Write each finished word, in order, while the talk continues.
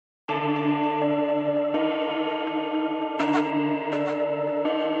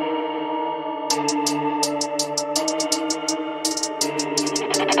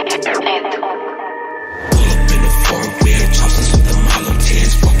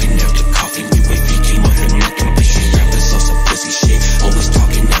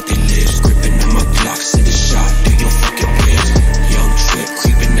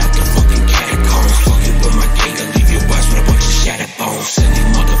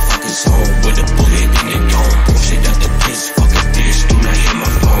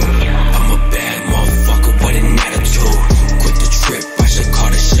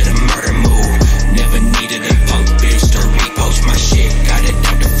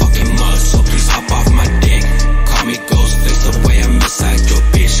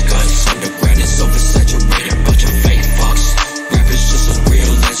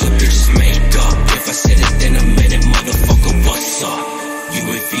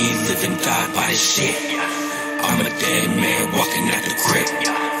UAV, live and die by this shit. I'm a dead man walking out the crib.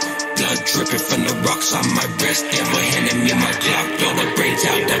 Blood dripping from the rocks on my wrist. Devil handing me my Glock, blow the brains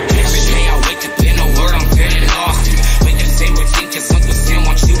out the bitch. Every day I wake up in a world I'm feeling lost. Wake up same routine cause Uncle Sam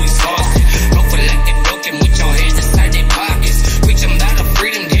wants you exhausted. Don't feel like they're broken with your hands inside their pockets. Reach them out of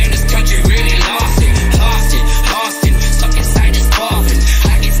freedom, damn this country really lost it. Lost it, stuck inside this coffin.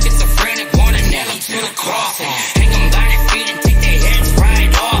 I get schizophrenic, wanna nail them to the coffin. Hang them by their feet and take their heads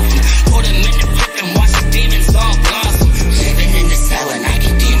right off. Put them in the pit and watch the demons all blossom. Living in the cell and I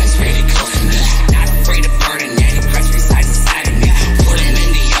get demons really close to me. Not afraid of burning, Antichrist resides inside of me. Put him in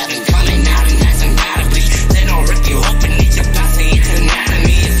the oven, coming out and that's undoubtedly. Then I'll rip you open, eat your posse, it's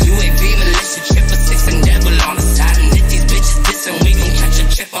anatomy. It's UAV, militia, triple six and devil on the side. And if these bitches dissing, we gon' catch a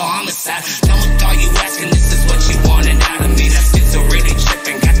triple homicide. Done with all you asking, this is what you wanted out of me. That schizo really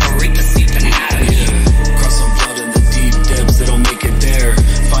tripping, got the Rika seeping out of me. Cross some blood in the deep depths, they don't make it there.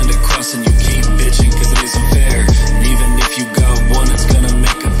 Find a cross and you keep bitching cause it isn't fair. And even if you got one, it's gonna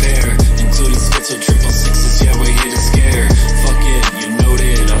make a pair. Including schizo, triple sixes, yeah, we're here to scare. Fuck it, you know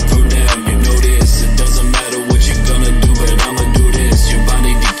that, I'll throw down, you know this. It doesn't matter what you're gonna do, but I'ma do this. Your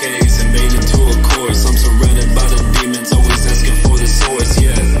body decays and made into a corpse. I'm surrounded by the demons, always asking for the source,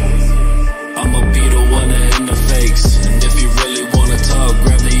 yeah. I'ma be the one to end the fakes. And if you really wanna talk,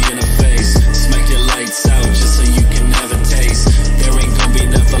 grab the interface. Smack your lights out just so you can have a taste. There ain't gonna be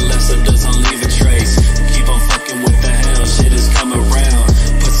nothing left so doesn't leave a trace. Keep on fucking with the hell, shit is coming round.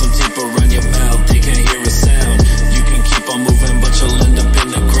 Put some tape around your mouth, they can't hear a sound. You can keep on moving but you'll end up in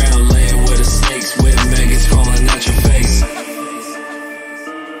the ground. Laying with the snakes, with maggots crawling out your face.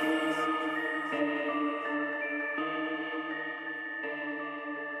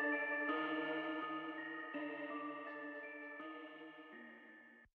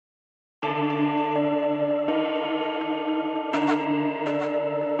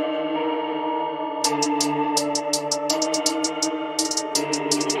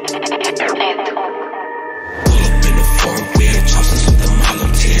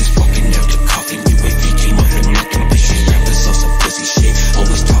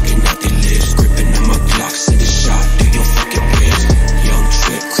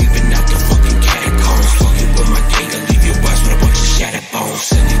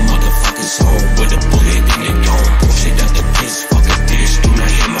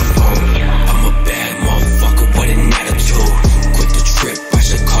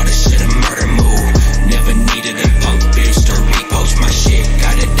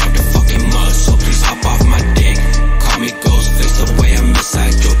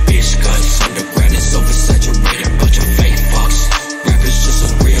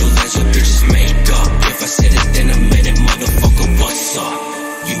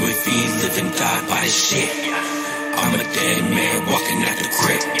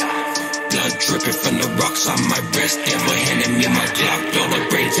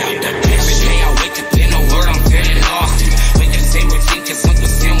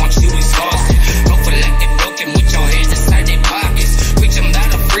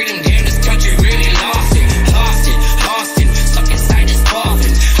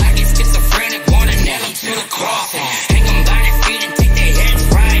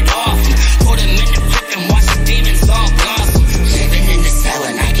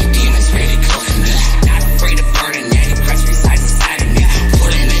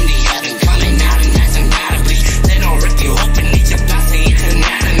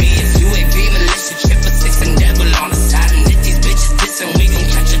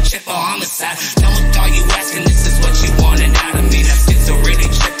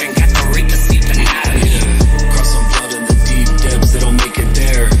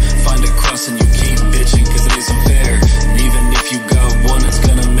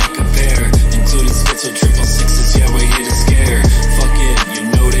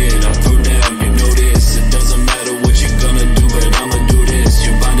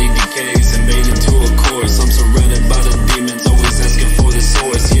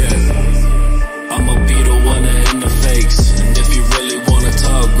 I'm a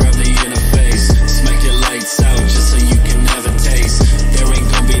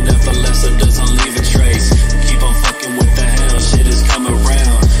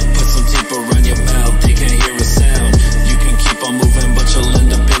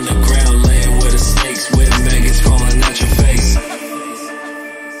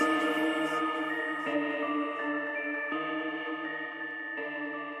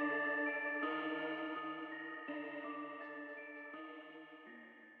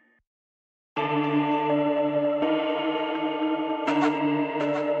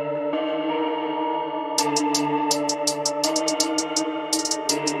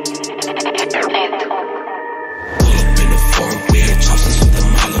Pull up in the four-wheel, tossing with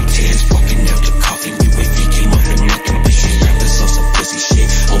them hollow tears. Walking out the coffin, UAV came on her neck. And bitches rappers on some pussy shit.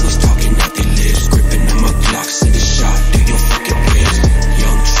 Always talking out their lips. Gripping on my Glocks in the shot. Do your fucking ribs.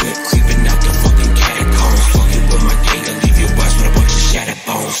 Young trip, creeping out the fucking catacombs. Fucking with my gang, I leave your ass with a bunch of shattered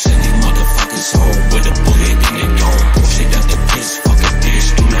bones. Send these motherfuckers home with a bullet in their dome. Bullshit out the piss, fucking bitch,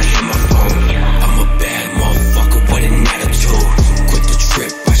 do not hit my phone. I'm a bad motherfucker with an attitude. Quit the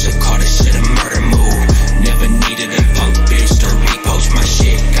trip, I should call this shit a murder move. Never needed a punk bitch to repost my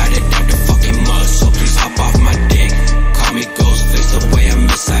shit. Got it out the fucking mud, so please hop off my dick. Call me Ghostface, the way I'm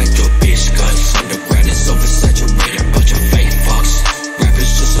inside your bitch. Cause underground is oversaturated, bunch of fake fucks. Rap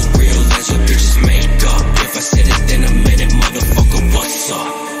is just as real as your bitches make up. If I said it then I meant it, motherfucker, what's up?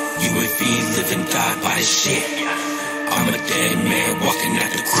 UAV live and die by this shit. I'm a dead man walking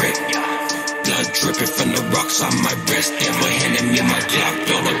out the crib. Blood dripping from the rocks on my wrist. Devil handing me my Glock,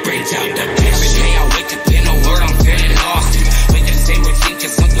 blow the brains out the bitch. Every day I wake up in a word, I'm feeling lost. With the same routine,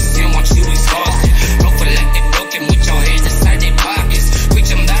 cause Uncle Sam wants you exhausted. Don't feel like they're broken with your hands inside their pockets. Preach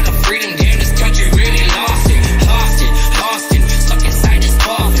them out of freedom, damn, this country really lost it. Stuck inside this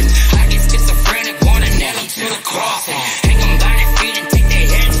coffin. I get schizophrenic, wanna nail them to the coffin. Hang them by their feet and take their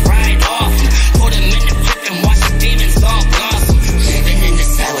heads right off. Put them in the grip and watch the demons all blossom. Living in the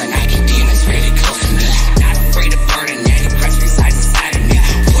cell and I get demons really close to me. Not afraid of burning, Antichrist resides inside of me.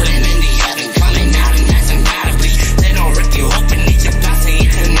 Put him in the oven, coming out and that's undoubtedly. They don't rip you open, need your posse,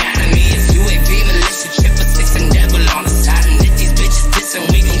 it's anatomy. It's UAV, militia, triple six and devil on the side. And if these bitches dissing,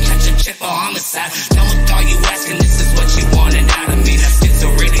 we gon' catch a chip for homicide. Done with all you asking, this is what you wanted out of me. That schizo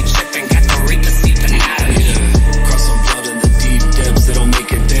really tripping, got the reaper sleeping out of me. Cross some blood in the deep depths, they don't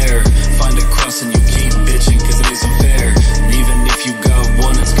make it there. Find a cross and you keep bitching cause it isn't fair. And even if you got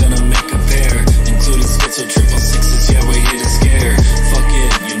one, it's gonna make a pair. Including schizo, triple sixes, yeah, we're here to scare. Fuck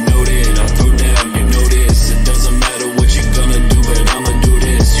it, you know that, I'll throw down, you know this. It doesn't matter what you're gonna do, but I'ma do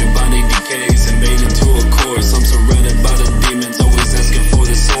this. Your body decays and made into a corpse. I'm surrounded by the demons, always asking for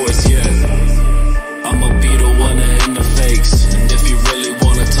the source, yeah. I'ma be the one to end the fakes. And if you really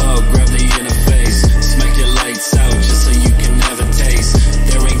wanna talk, grab the interface. Smack your lights out just so you can have a taste.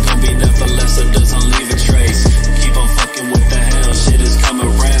 There ain't gonna be nothing left so doesn't leave a trace. Keep on fucking with the hell, shit is coming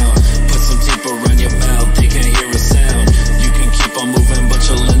round. Put some tape around your mouth, they can't hear a sound. You can keep on moving but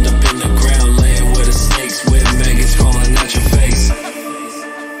you'll end up in the ground. Laying with the snakes with maggots crawling out your face.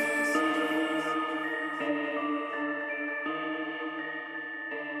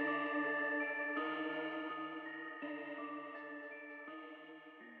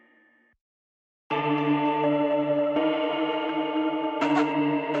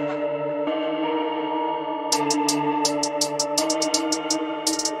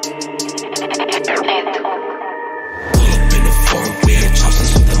 Pull up in the four-wheel,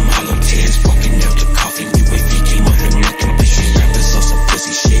 tossing with them hollow tears. Walking out the coffin, UAV came on her neck. And bitches rappers on some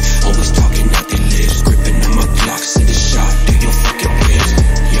pussy shit. Always talking out their lips. Gripping on my Glocks in the shot. Do your fucking ribs.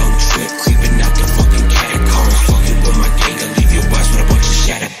 Young trip, creeping out the fucking catacombs. Fucking with my gang, I leave your ass with a bunch of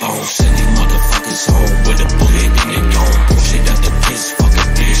shattered bones. Send these motherfuckers home with a bullet in their dome. Bullshit out the piss, fucking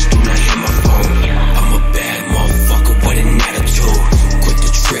bitch, do not hit my phone. I'm a bad motherfucker with an attitude. Quit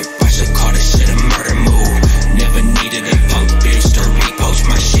the trip, I should call this shit a murder move. Never needed a punk bitch to repost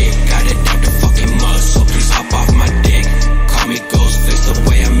my shit. Got it out the fucking mud, so please hop off my dick. Call me Ghostface, the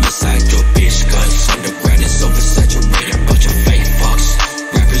way I'm inside your bitch. Cause underground is oversaturated, bunch of fake fucks.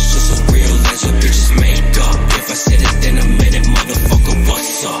 Rap is just as real as your bitches make up. If I said it then I meant it, motherfucker,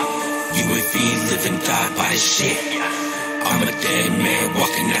 what's up? UAV live and die by this shit. I'm a dead man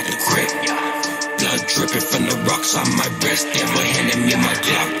walking out the crib. Blood dripping from the rocks on my wrist. Devil handing me my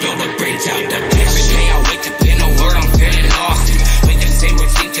Glock, blow the brains out the bitch. Every day I wake up in a word, I'm feeling lost. With the same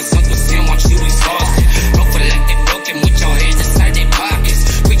routine, cause Uncle Sam wants you exhausted. Don't feel like they're broken with your hands inside their pockets.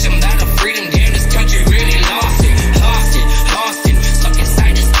 Preach them out of freedom, damn, this country really lost it. Stuck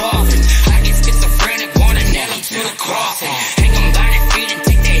inside this coffin. I get schizophrenic, wanna nail them to the coffin. Hang them by their feet and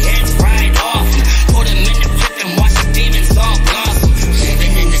take their heads right off. Put them in the grip and watch the demons all blossom.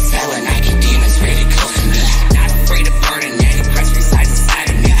 Living in the cell and I get demons really close to me. Not afraid of burning, Antichrist resides inside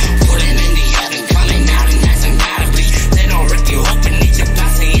of me. Put him in the oven, coming out and that's undoubtedly. They don't rip you open, need your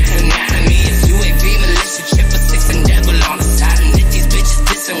posse.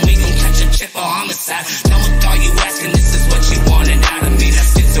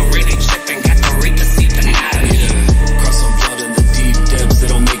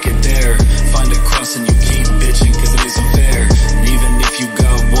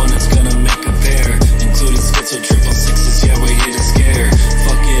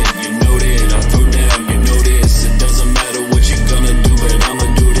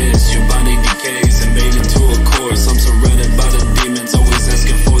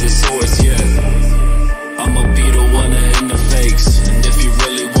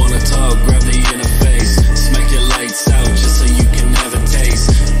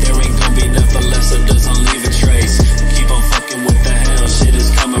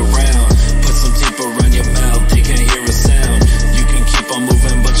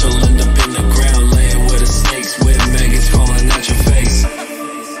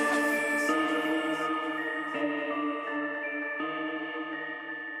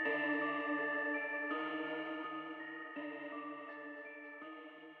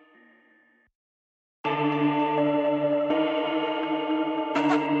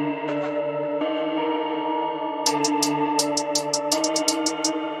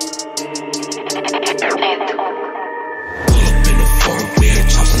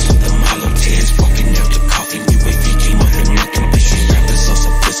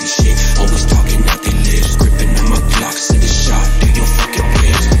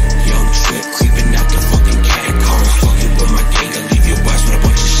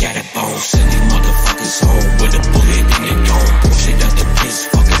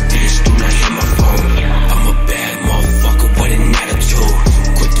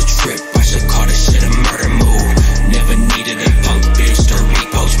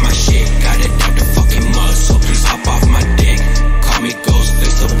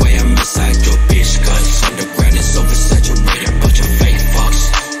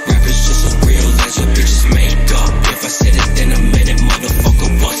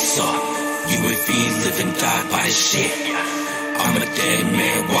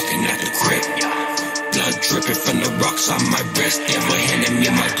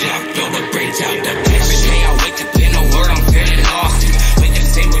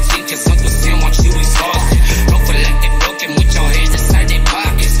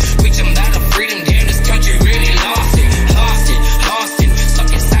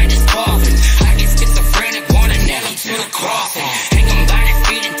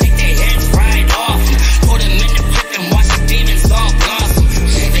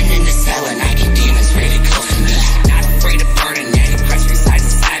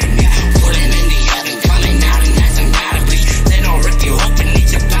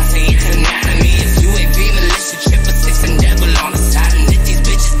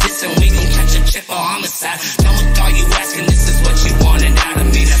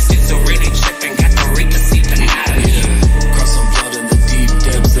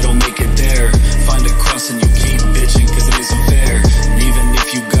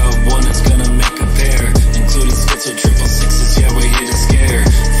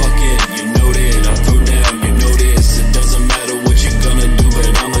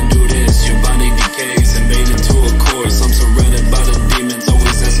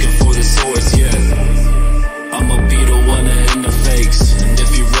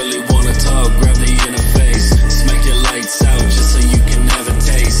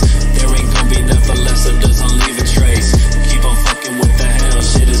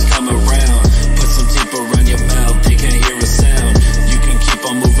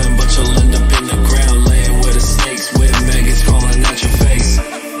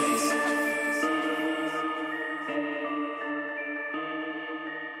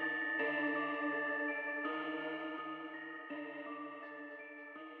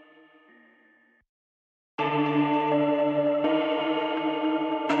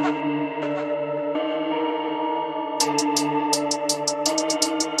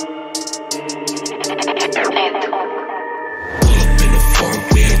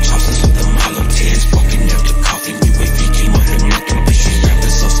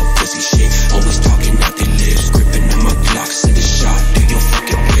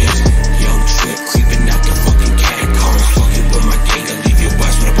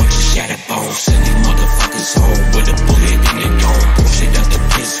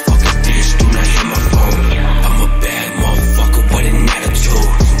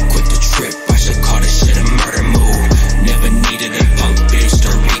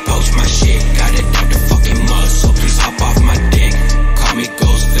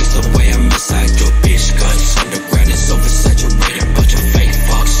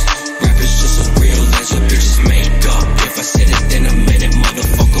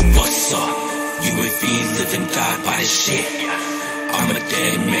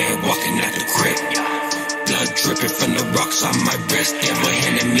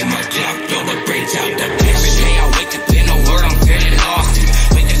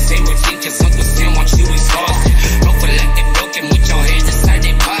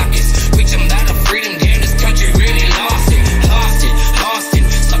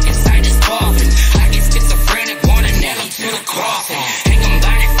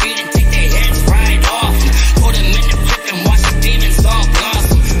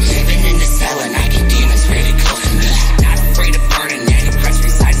 Demons really close to me. Not afraid of burning any press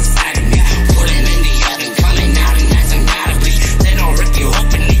resides inside of me. Put them in the oven.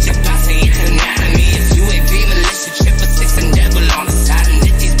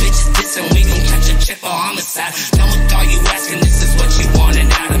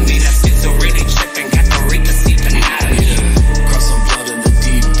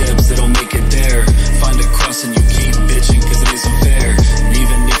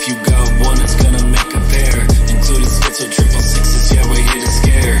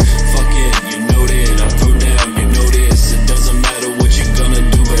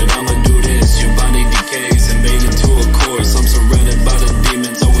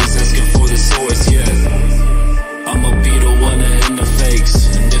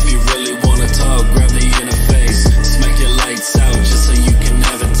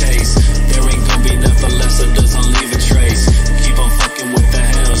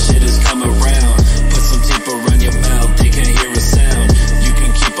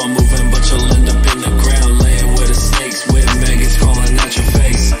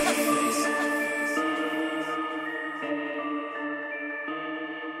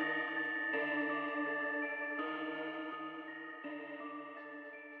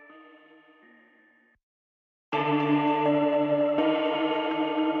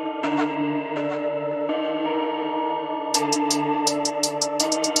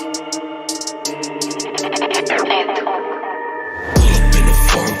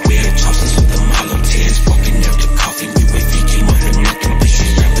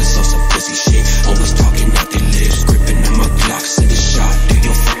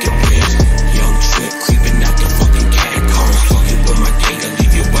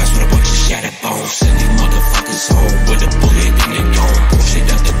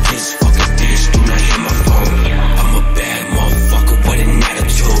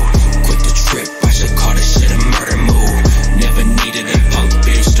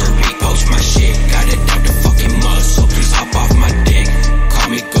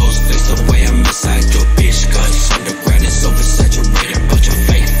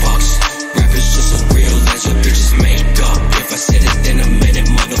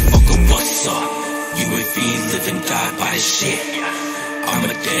 not by this shit. I'm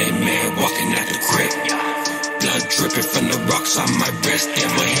a dead man walking out the crib. Blood dripping from the rocks on my wrist.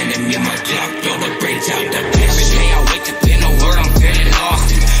 Devil handing me my Glock, blow the brains out the bitch. Every day I wake up in a world I'm feeling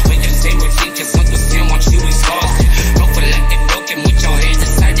lost.